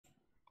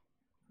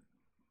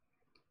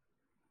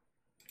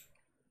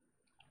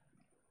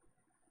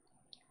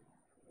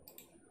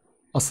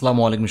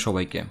আসসালামু আলাইকুম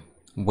সবাইকে।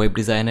 ওয়েব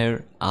ডিজাইনের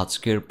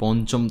আজকের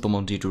পঞ্চমতম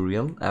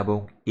টিউটোরিয়াল এবং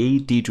এই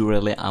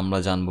টিউটোরিয়ালে আমরা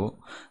জানব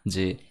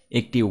যে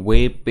একটি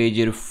ওয়েব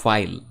পেজের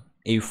ফাইল,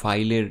 এই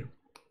ফাইলের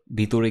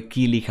ভিতরে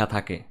কি লেখা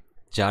থাকে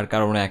যার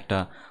কারণে একটা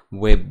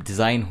ওয়েব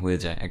ডিজাইন হয়ে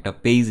যায়, একটা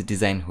পেজ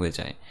ডিজাইন হয়ে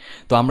যায়।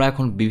 তো আমরা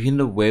এখন বিভিন্ন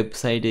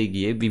ওয়েবসাইটে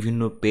গিয়ে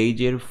বিভিন্ন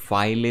পেজের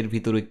ফাইলের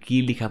ভিতরে কি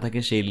লেখা থাকে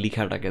সেই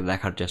লেখাটাকে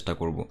দেখার চেষ্টা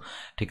করব।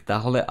 ঠিক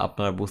তাহলে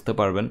আপনারা বুঝতে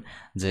পারবেন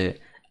যে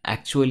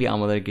অ্যাকচুয়ালি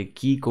আমাদেরকে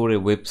কি করে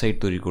ওয়েবসাইট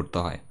তৈরি করতে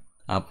হয়।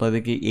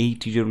 আপনাদেরকে এই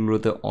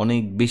টিউটোরিয়ালগুলোতে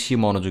অনেক বেশি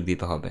মনোযোগ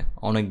দিতে হবে,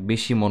 অনেক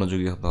বেশি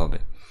মনোযোগী হতে হবে।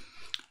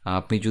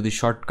 আপনি যদি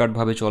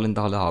শর্টকাটভাবে চলেন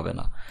তাহলে হবে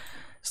না।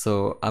 সো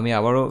আমি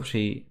আবারও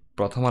সেই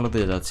প্রথম আলোতে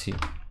যাচ্ছি,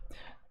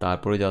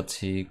 তারপরে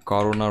যাচ্ছি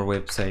করোনার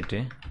ওয়েবসাইটে,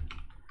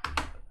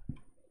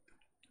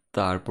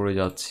 তারপরে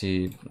যাচ্ছি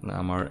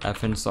আমার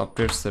এফএন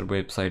সফটওয়্যারসের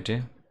ওয়েবসাইটে,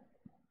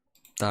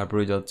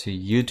 তারপরে যাচ্ছি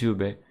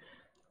ইউটিউবে,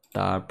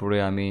 তারপরে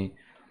আমি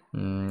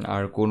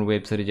আর কোন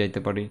ওয়েবসাইটে যাইতে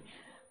পারি,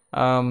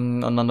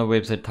 অন্যান্য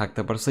ওয়েবসাইট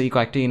থাকতে পারে। সো এই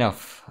কয়েকটা ইনাফ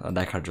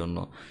দেখার জন্য।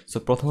 সো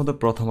প্রথমত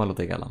প্রথম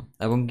আলোতে গেলাম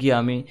এবং গিয়ে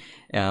আমি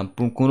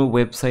কোনো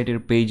ওয়েবসাইটের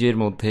পেজের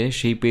মধ্যে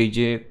সেই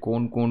পেজে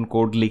কোন কোন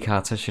কোড লেখা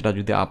আছে সেটা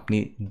যদি আপনি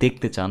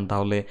দেখতে চান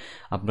তাহলে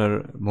আপনার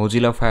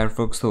মজিলা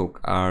ফায়ারফক্স হোক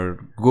আর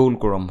গুগল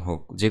ক্রোম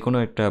হোক, যে কোনো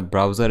একটা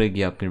ব্রাউজারে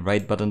গিয়ে আপনি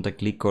রাইট বাটনটা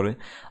ক্লিক করে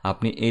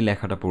আপনি এই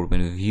লেখাটা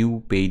পড়বেন, view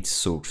page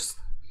source.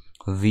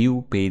 View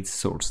page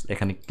source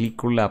এখানে ক্লিক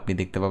করলে আপনি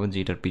দেখতে পাবেন যে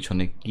এটার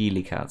পিছনে কী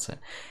লেখা আছে।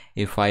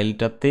 এই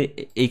ফাইলটাতে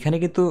এইখানে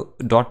কিন্তু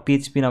ডট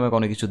পিএইচপি নামে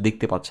অনেক কিছু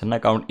দেখতে পাচ্ছেন না,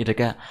 কারণ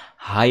এটাকে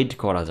হাইড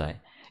করা যায়।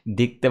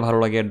 দেখতে ভালো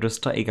লাগে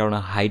অ্যাড্রেসটা, এই কারণে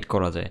হাইড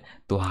করা যায়।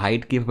 তো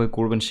হাইড কীভাবে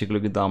করবেন সেগুলো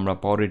কিন্তু আমরা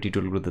পরের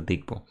টিউটোরিয়ালগুলোতে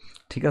দেখব,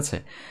 ঠিক আছে?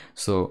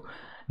 সো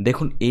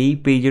দেখুন এই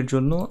পেজের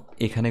জন্য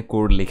এখানে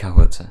কোড লেখা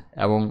হয়েছে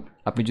এবং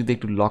আপনি যদি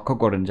একটু লক্ষ্য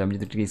করেন যে আমি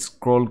যদি একটু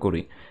স্ক্রল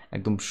করি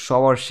একদম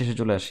সবার শেষে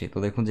চলে আসি, তো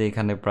দেখুন যে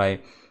এখানে প্রায়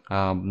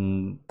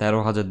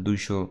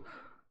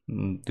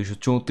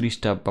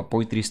 13,234টা বা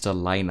 35টা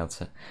লাইন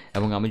আছে।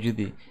 এবং আমি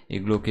যদি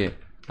এগুলোকে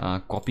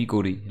কপি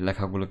করি,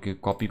 লেখাগুলোকে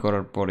কপি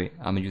করার পরে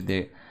আমি যদি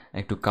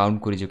একটু কাউন্ট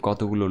করি যে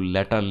কতগুলো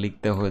লেটার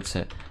লিখতে হয়েছে,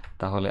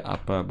 তাহলে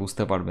আপনারা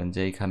বুঝতে পারবেন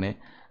যে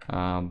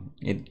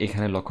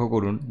এখানে লক্ষ্য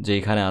করুন যে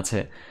এখানে আছে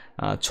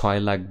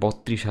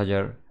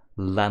 6,32,000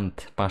 লেন্থ,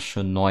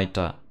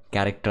 509টা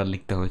ক্যারেক্টার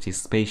লিখতে হয়েছে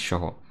স্পেস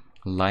সহ,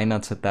 লাইন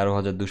আছে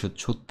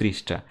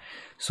 13,236টা।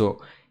 সো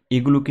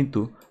এগুলো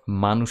কিন্তু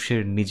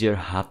মানুষের নিজের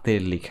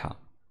হাতের লেখা।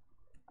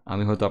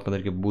 আমি হয়তো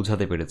আপনাদেরকে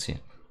বোঝাতে পেরেছি।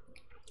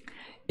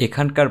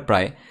 এখানকার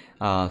প্রায়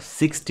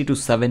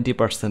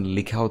 60-70%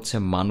 লেখা হচ্ছে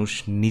মানুষ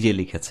নিজে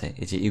লিখেছে।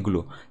 এই যে এগুলো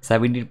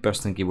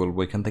 70% কী বলবো,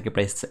 এখান থেকে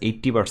প্রায়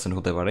 80%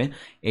 হতে পারে।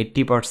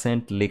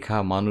 80% লেখা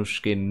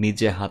মানুষকে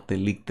নিজে হাতে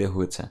লিখতে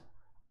হয়েছে।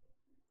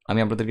 আমি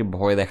আপনাদেরকে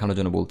ভয় দেখানোর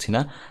জন্য বলছি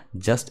না,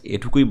 জাস্ট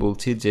এটুকুই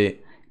বলছি যে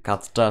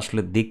কাজটা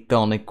আসলে দেখতে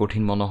অনেক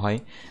কঠিন মনে হয়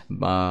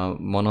বা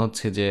মনে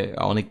হচ্ছে যে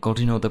অনেক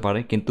কঠিন হতে পারে,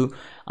 কিন্তু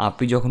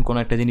আপনি যখন কোনো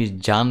একটা জিনিস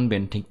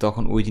জানবেন ঠিক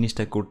তখন ওই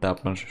জিনিসটা করতে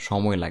আপনার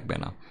সময় লাগবে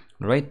না।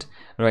 রাইট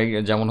রাইট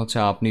যেমন হচ্ছে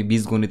আপনি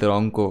বীজগণিতের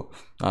অঙ্ক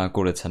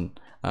করেছেন,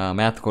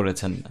 ম্যাথ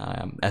করেছেন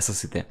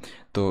এসএসসিতে,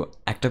 তো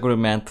একটা করে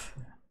ম্যাথ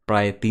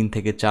প্রায় 3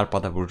 থেকে 4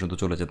 পাতা পর্যন্ত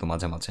চলে যেত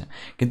মাঝে মাঝে,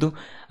 কিন্তু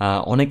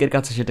অনেকের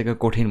কাছে সেটাকে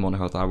কঠিন মনে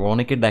হতো। আর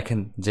অনেকে দেখেন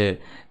যে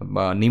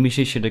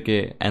নিমিষেই সেটাকে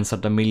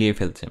অ্যান্সারটা মিলিয়ে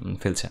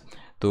ফেলছে।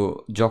 তো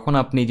যখন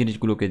আপনি এই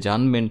জিনিসগুলোকে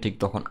জানবেন ঠিক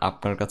তখন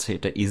আপনার কাছে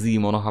এটা ইজি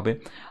মনে হবে,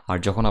 আর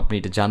যখন আপনি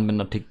এটা জানবেন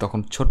না ঠিক তখন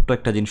ছোট্ট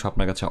একটা জিনিস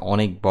আপনার কাছে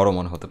অনেক বড়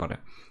মনে হতে পারে।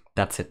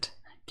 That's it,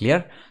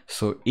 clear?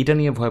 সো এটা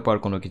নিয়ে ভয় পাওয়ার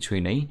কোনো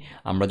কিছুই নেই।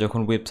 আমরা যখন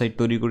ওয়েবসাইট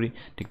তৈরি করি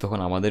ঠিক তখন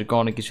আমাদেরকেও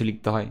অনেক কিছু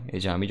লিখতে হয়। এই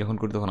যে আমি যখন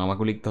করি তখন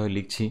আমাকেও লিখতে হয়,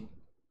 লিখছি,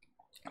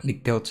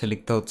 লিখতে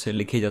হচ্ছে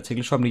লিখেই যাচ্ছে,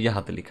 এগুলো সব নিজে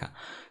হাতে লেখা।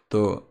 তো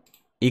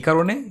এই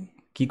কারণে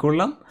কি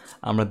করলাম,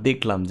 আমরা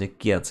দেখলাম যে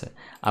কি আছে।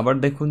 আবার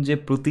দেখুন যে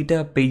প্রতিটা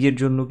পেজের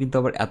জন্য কিন্তু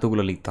আবার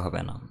এতগুলো লিখতে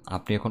হবে না।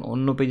 আপনি এখন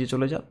অন্য পেজে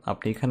চলে যান,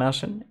 আপনি এখানে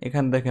আসেন,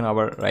 এখানে দেখেন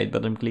আবার রাইট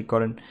বাটন ক্লিক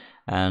করেন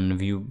অ্যান্ড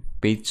ভিউ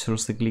পেজ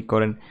সোর্সে ক্লিক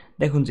করেন।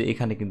 দেখুন যে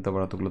এখানে কিন্তু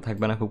আবার অতগুলো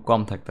থাকবে না, খুব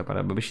কম থাকতে পারে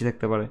বা বেশি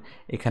থাকতে পারে।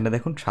 এখানে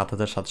দেখুন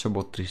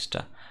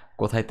 7,732টা,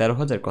 কোথায়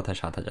 13,000, কোথায়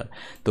 7,000।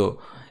 তো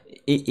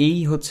এই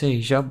হচ্ছে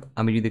হিসাব।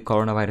 আমি যদি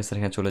করোনা ভাইরাসের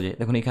এখানে চলে যাই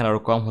দেখুন এখানে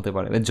আরও কম হতে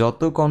পারে।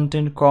 যত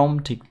কন্টেন্ট কম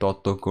ঠিক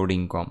তত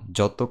কোডিং কম,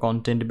 যত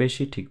কন্টেন্ট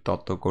বেশি ঠিক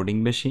তত কোডিং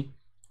বেশি।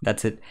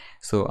 That's it.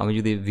 সো আমি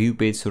যদি ভিউ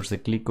পেজ সোর্সে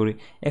ক্লিক করি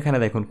এখানে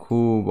দেখুন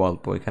খুব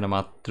অল্প, এখানে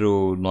মাত্র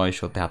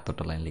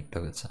 973টা লাইন লিখতে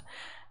হয়েছে,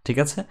 ঠিক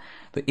আছে?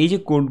 তো এই যে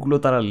কোডগুলো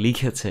তারা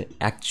লিখেছে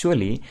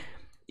অ্যাকচুয়ালি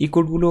এই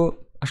কোডগুলো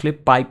আসলে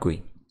পায় কই?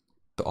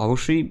 তো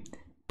অবশ্যই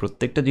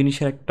প্রত্যেকটা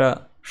জিনিসের একটা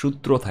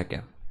সূত্র থাকে,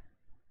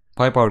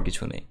 ভয় পাওয়ার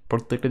কিছু নেই।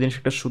 প্রত্যেকটা জিনিস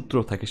একটা সূত্র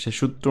থাকে, সে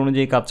সূত্র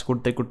অনুযায়ী কাজ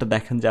করতে করতে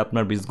দেখেন যে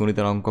আপনার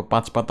বীজগণিতের অঙ্ক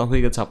 5 পাতা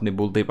হয়ে গেছে, আপনি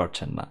বলতেই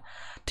পারছেন না।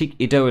 ঠিক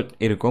এটাও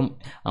এরকম,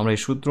 আমরা এই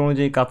সূত্র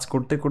অনুযায়ী কাজ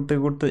করতে করতে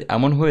করতে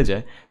এমন হয়ে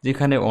যায়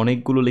যেখানে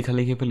অনেকগুলো লেখা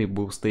লিখে ফেলি,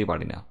 বুঝতেই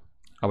পারি না।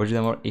 আবার যদি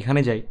আমার এখানে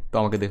যাই তো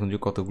আমাকে দেখুন যে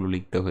কতগুলো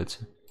লিখতে হয়েছে।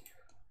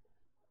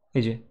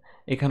 এই যে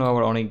এখানেও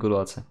আবার অনেকগুলো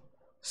আছে।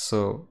 সো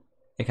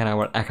এখানে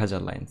আবার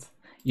 1,000 লাইন্স।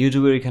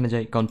 ইউটিউবের এখানে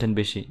যাই, কন্টেন্ট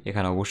বেশি,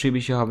 এখানে অবশ্যই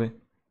বেশি হবে,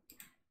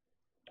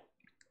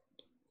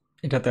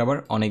 এটাতে আবার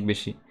অনেক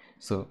বেশি।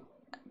 সো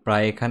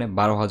প্রায় এখানে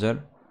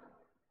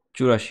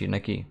 12,084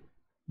 নাকি,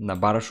 না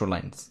 1200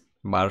 লাইন্স,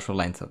 1200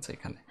 লাইন্স আছে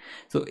এখানে।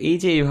 তো এই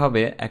যে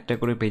এইভাবে একটা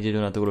করে পেজের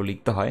জন্য এতগুলো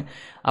লিখতে হয়।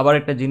 আবার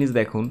একটা জিনিস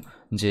দেখুন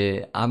যে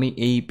আমি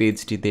এই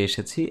পেজটিতে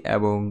এসেছি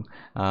এবং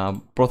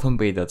প্রথম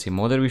পেজ আছে,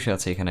 মজার বিষয়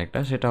আছে এখানে একটা,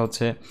 সেটা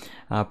হচ্ছে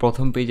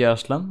প্রথম পেজে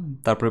আসলাম,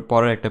 তারপরে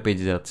পরের একটা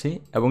পেজে যাচ্ছি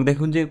এবং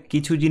দেখুন যে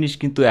কিছু জিনিস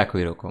কিন্তু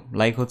একই রকম,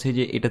 লাইক হচ্ছে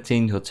যে এটা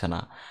চেঞ্জ হচ্ছে না,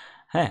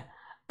 হ্যাঁ।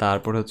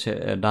 তারপরে হচ্ছে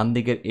ডান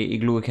দিকের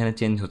এগুলো এখানে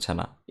চেঞ্জ হচ্ছে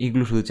না,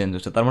 এগুলো শুধু চেঞ্জ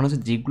হচ্ছে, তার মানে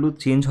হচ্ছে যেগুলো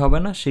চেঞ্জ হবে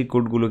না সেই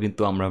কোডগুলো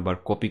কিন্তু আমরা আবার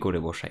কপি করে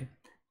বসাই।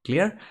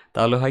 ক্লিয়ার?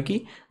 তাহলে হয় কি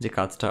যে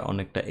কাজটা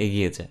অনেকটা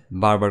এগিয়ে যায়,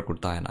 বারবার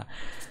করতে হয় না।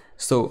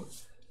 সো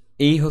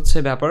এই হচ্ছে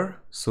ব্যাপার।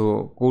 সো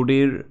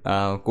কোডের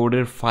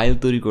কোডের ফাইল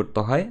তৈরি করতে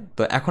হয়।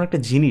 তো এখন একটা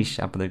জিনিস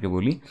আপনাদেরকে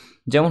বলি,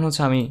 যেমন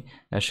হচ্ছে আমি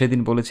সেদিন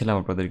বলেছিলাম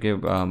আপনাদেরকে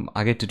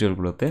আগের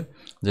টিউটোরিয়ালগুলোতে,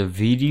 যে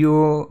ভিডিও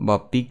বা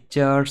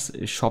পিকচার্স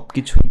সব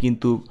কিছুই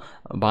কিন্তু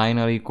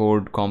বাইনারি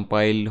কোড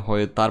কম্পাইল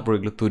হয়ে তারপর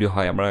এগুলো তৈরি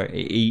হয়। আমরা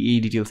এই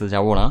ডিটেলসে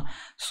যাব না।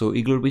 সো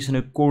এগুলোর পিছনে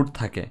কোড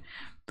থাকে।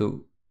 তো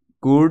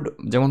কোড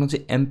যেমন হচ্ছে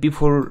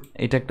MP4,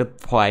 এটা একটা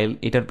ফাইল,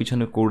 এটার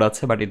পিছনে কোড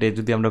আছে, বাট এটা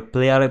যদি আমরা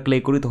প্লেয়ারে প্লে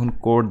করি তখন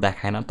কোড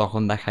দেখায় না,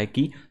 তখন দেখায়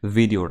কি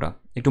ভিডিওটা।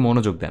 একটু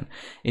মনোযোগ দেন,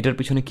 এটার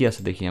পিছনে কি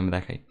আছে দেখি, আমি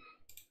দেখাই।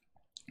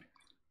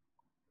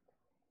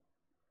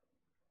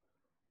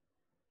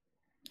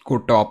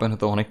 কোডটা ওপেন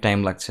হতে অনেক টাইম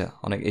লাগছে,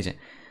 অনেক, এই যে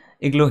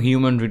এগুলো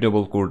হিউম্যান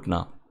রিডেবল কোড না,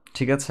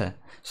 ঠিক আছে।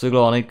 সো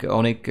এগুলো অনেক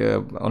অনেক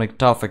অনেক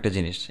টাফ একটা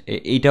জিনিস।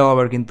 এইটাও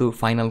আবার কিন্তু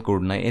ফাইনাল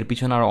কোড নয়, এর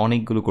পিছনে আর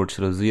অনেকগুলো কোড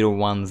ছিল,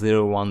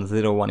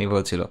 010101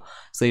 এভাবে ছিল।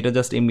 সো এটা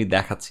জাস্ট এমনি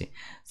দেখাচ্ছি।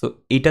 সো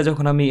এটা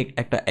যখন আমি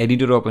একটা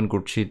এডিটর ওপেন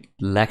করছি,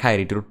 লেখা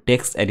এডিটর,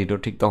 টেক্সট এডিটর,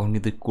 ঠিক তখন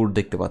কিন্তু কোড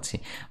দেখতে পাচ্ছি।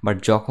 বাট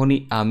যখনই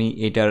আমি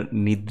এটার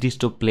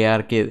নির্দিষ্ট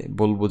প্লেয়ারকে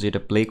বলবো যে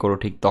এটা প্লে করো,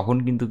 ঠিক তখন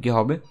কিন্তু কি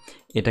হবে,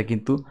 এটা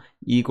কিন্তু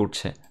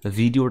করছে,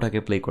 ভিডিওটাকে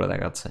প্লে করে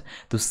দেখাচ্ছে।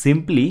 তো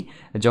সিম্পলি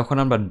যখন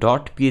আমরা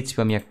 .php,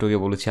 আমি একটু আগে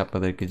বলেছি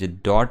আপনাদেরকে যে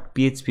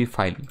 .php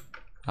ফাইল,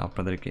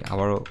 আপনাদেরকে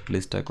আবারও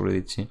লিস্টটা করে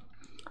দিচ্ছি,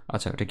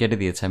 আচ্ছা এটা কেটে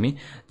দিয়েছি আমি,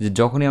 যে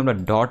যখনই আমরা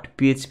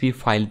 .php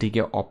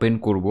ফাইলটিকে ওপেন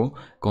করব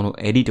কোনো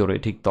এডিটরে,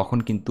 ঠিক তখন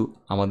কিন্তু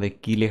আমাদের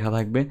কি লেখা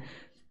থাকবে,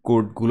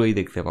 কোডগুলোই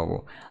দেখতে পাবো।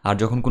 আর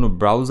যখন কোনো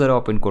ব্রাউজারে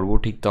ওপেন করব,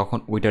 ঠিক তখন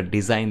ওইটার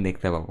ডিজাইন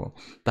দেখতে পাবো।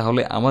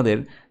 তাহলে আমাদের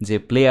যে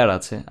প্লেয়ার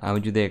আছে, আমি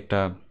যদি একটা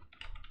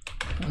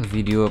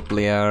ভিডিও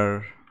প্লেয়ার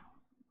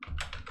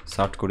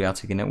সার্চ করি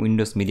আছে কিনা,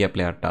 উইন্ডোজ মিডিয়া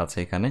প্লেয়ারটা আছে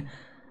এখানে,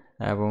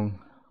 এবং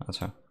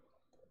আচ্ছা,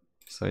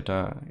 সো এটা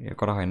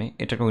করা হয়নি,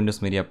 এটা একটা উইন্ডোজ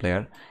মিডিয়া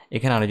প্লেয়ার।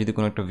 এখানে আরও যদি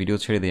কোনো একটা ভিডিও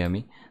ছেড়ে দিই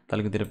আমি,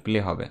 তাহলে কিন্তু এটা প্লে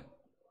হবে।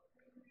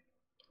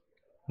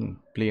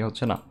 প্লে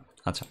হচ্ছে না,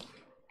 আচ্ছা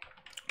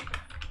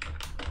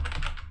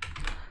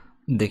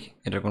দেখি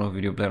এটার কোনো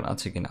ভিডিও প্লেয়ার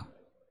আছে কিনা।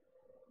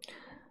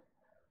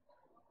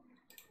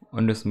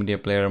 উইন্ডোজ মিডিয়া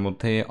প্লেয়ারের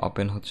মধ্যে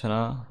ওপেন হচ্ছে না,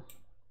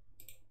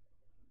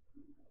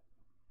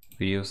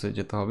 ভিডিওসে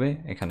যেতে হবে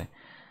এখানে,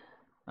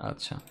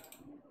 আচ্ছা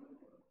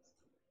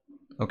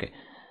ওকে।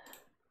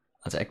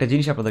 আচ্ছা একটা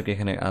জিনিস আপনাদেরকে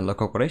এখানে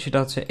লক্ষ্য করে, সেটা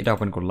হচ্ছে এটা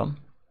ওপেন করলাম,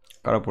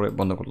 করার পরে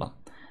বন্ধ করলাম।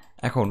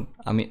 এখন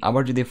আমি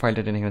আবার যদি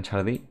ফাইলটা টেনে এখানে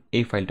ছাড়া দিই,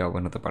 এই ফাইলটা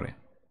ওপেন হতে পারে।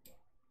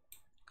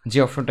 যে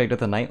অপশনটা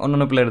এটাতে নাই,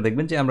 অন্যান্য প্লেয়ারে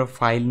দেখবেন যে আমরা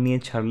ফাইল নিয়ে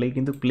ছাড়লেই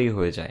কিন্তু প্লে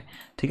হয়ে যায়,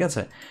 ঠিক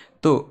আছে।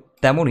 তো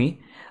তেমনই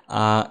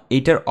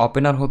এইটার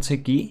ওপেনার হচ্ছে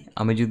কি,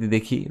 আমি যদি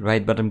দেখি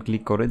রাইট বাটন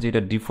ক্লিক করে, যে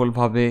এটা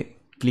ডিফল্টভাবে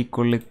ক্লিক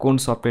করলে কোন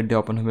সফটওয়্যার দিয়ে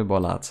ওপেন হবে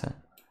বলা আছে,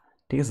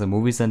 ঠিক আছে।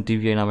 মুভিস অ্যান্ড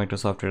টিভিআই নামে একটা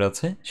সফটওয়্যার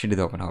আছে,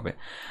 সেটিতে ওপেন হবে।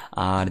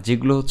 আর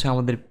যেগুলো হচ্ছে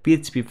আমাদের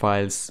পিএইচপি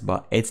ফাইলস বা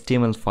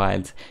এইচটিএমএল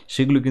ফাইলস,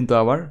 সেগুলো কিন্তু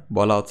আবার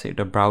বলা হচ্ছে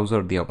এটা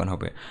ব্রাউজার দিয়ে ওপেন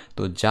হবে।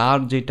 তো যার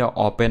যেটা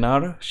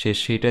ওপেনার, সে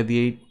সেটা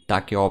দিয়েই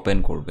তাকে ওপেন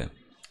করবে।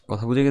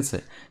 কথা বুঝে গেছে?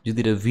 যদি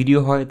এটা ভিডিও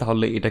হয়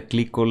তাহলে এটা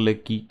ক্লিক করলে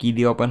কি কি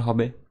দিয়ে ওপেন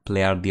হবে,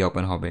 প্লেয়ার দিয়ে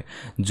ওপেন হবে।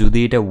 যদি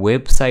এটা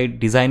ওয়েবসাইট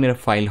ডিজাইনের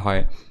ফাইল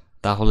হয়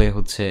তাহলে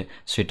হচ্ছে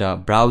সেটা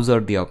ব্রাউজার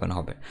দিয়ে ওপেন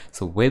হবে।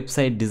 সো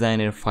ওয়েবসাইট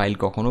ডিজাইনের ফাইল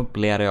কখনো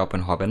প্লেয়ারে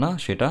ওপেন হবে না,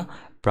 সেটা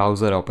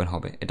ব্রাউজারে ওপেন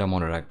হবে, এটা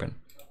মনে রাখবেন।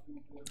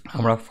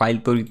 আমরা ফাইল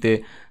তৈরিতে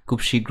খুব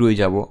শীঘ্রই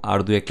যাব, আর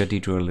দু একটা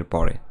টিউটোরিয়ালের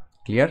পরে।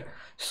 ক্লিয়ার?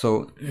 সো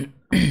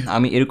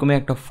আমি এরকমই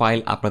একটা ফাইল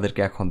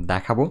আপনাদেরকে এখন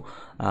দেখাবো।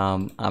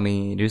 আমি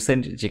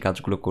রিসেন্ট যে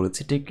কাজগুলো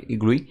করেছি ঠিক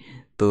এগুলোই,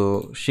 তো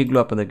সেগুলো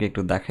আপনাদেরকে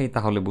একটু দেখাই,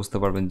 তাহলে বুঝতে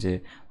পারবেন যে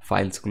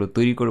ফাইলসগুলো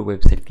তৈরি করে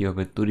ওয়েবসাইট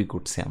কীভাবে তৈরি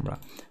করছি আমরা।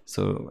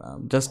 সো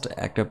জাস্ট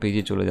একটা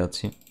পেজে চলে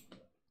যাচ্ছি,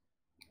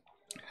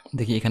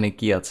 দেখি এখানে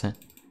কি আছে।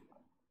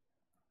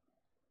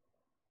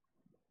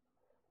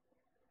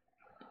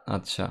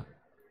 আচ্ছা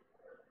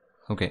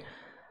ওকে,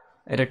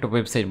 এটা একটা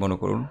ওয়েবসাইট মনে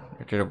করুন,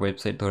 এটা একটা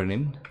ওয়েবসাইট ধরে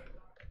নিন,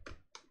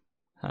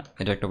 হ্যাঁ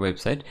এটা একটা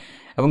ওয়েবসাইট।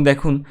 এবং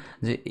দেখুন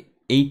যে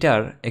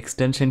এইটার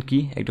এক্সটেনশন কি,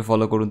 একটু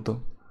ফলো করুন তো।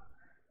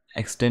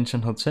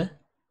 এক্সটেনশন হচ্ছে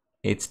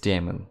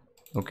HTML,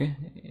 ওকে,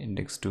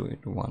 ইন্ডেক্স টু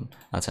 1।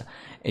 আচ্ছা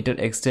এটার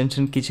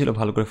এক্সটেনশন কী ছিল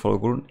ভালো করে ফলো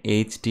করুন,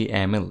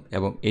 HTML।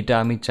 এবং এটা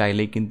আমি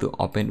চাইলেই কিন্তু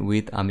ওপেন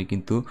উইথ, আমি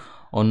কিন্তু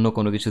অন্য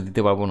কোনো কিছু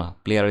দিতে পারবো না,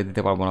 প্লেয়ারে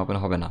দিতে পারবো না, ওপেন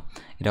হবে না।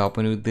 এটা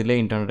ওপেন উইথ দিলে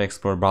ইন্টারনেট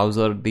এক্সপ্লোরার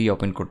ব্রাউজার দিয়ে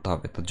ওপেন করতে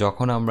হবে। তো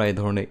যখন আমরা এই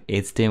ধরনের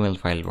HTML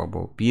ফাইল পাবো,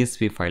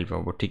 PHP ফাইল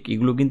পাবো, ঠিক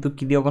এগুলো কিন্তু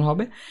কী দিয়ে ওপেন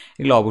হবে,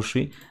 এগুলো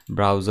অবশ্যই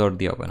ব্রাউজার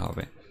দিয়ে ওপেন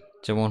হবে।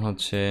 যেমন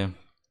হচ্ছে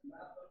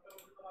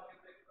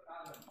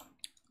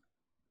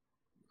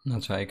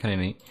আচ্ছা, এখানে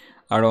নেই।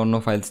 আরও অন্য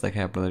ফাইলস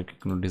দেখাই আপনাদেরকে,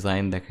 কোনো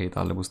ডিজাইন দেখাই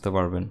তাহলে বুঝতে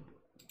পারবেন।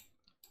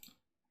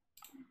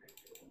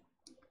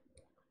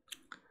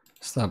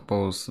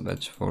 সাপোজ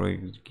ব্যাচ ফোরে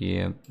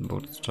গিয়ে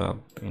বুটস্ট্র্যাপ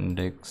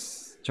ইন্ডেক্স,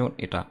 যেমন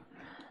এটা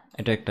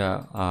এটা একটা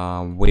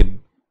ওয়েব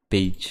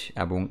পেজ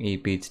এবং এই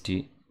পেজটি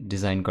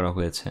ডিজাইন করা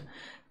হয়েছে।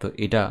 তো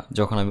এটা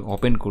যখন আমি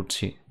ওপেন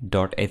করছি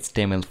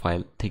 .html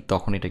ফাইল, ঠিক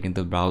তখন এটা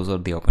কিন্তু ব্রাউজার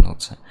দিয়ে ওপেন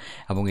হচ্ছে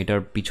এবং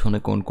এটার পিছনে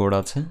কোন কোড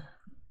আছে,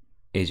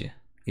 এই যে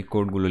এই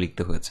কোডগুলো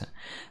লিখতে হয়েছে।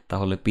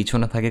 তাহলে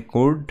পিছনে থাকে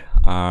কোড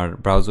আর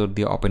ব্রাউজার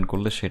দিয়ে ওপেন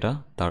করলে সেটা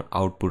তার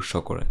আউটপুট শো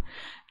করে।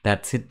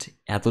 দ্যাটস ইট,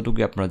 এতটুকু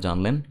আপনারা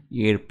জানলেন।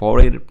 এর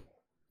পরের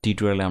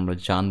টিউটোরিয়ালে আমরা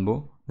জানবো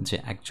যে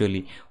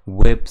অ্যাকচুয়ালি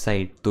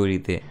ওয়েবসাইট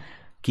তৈরিতে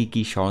কী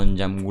কী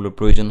সরঞ্জামগুলো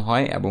প্রয়োজন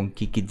হয় এবং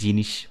কী কী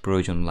জিনিস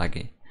প্রয়োজন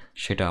লাগে,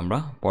 সেটা আমরা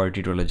পরের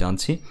টিউটোরিয়ালে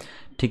জানছি।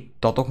 ঠিক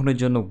ততক্ষণের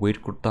জন্য ওয়েট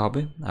করতে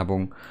হবে এবং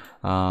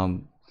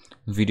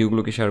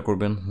ভিডিওগুলোকে শেয়ার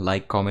করবেন,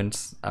 লাইক কমেন্টস,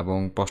 এবং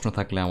প্রশ্ন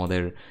থাকলে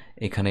আমাদের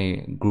এখানে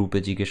গ্রুপে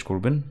জিজ্ঞেস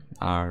করবেন।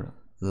 আর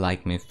like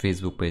my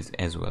Facebook page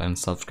as well and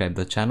subscribe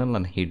the channel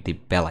and hit the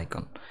bell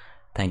icon.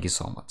 Thank you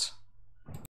so much.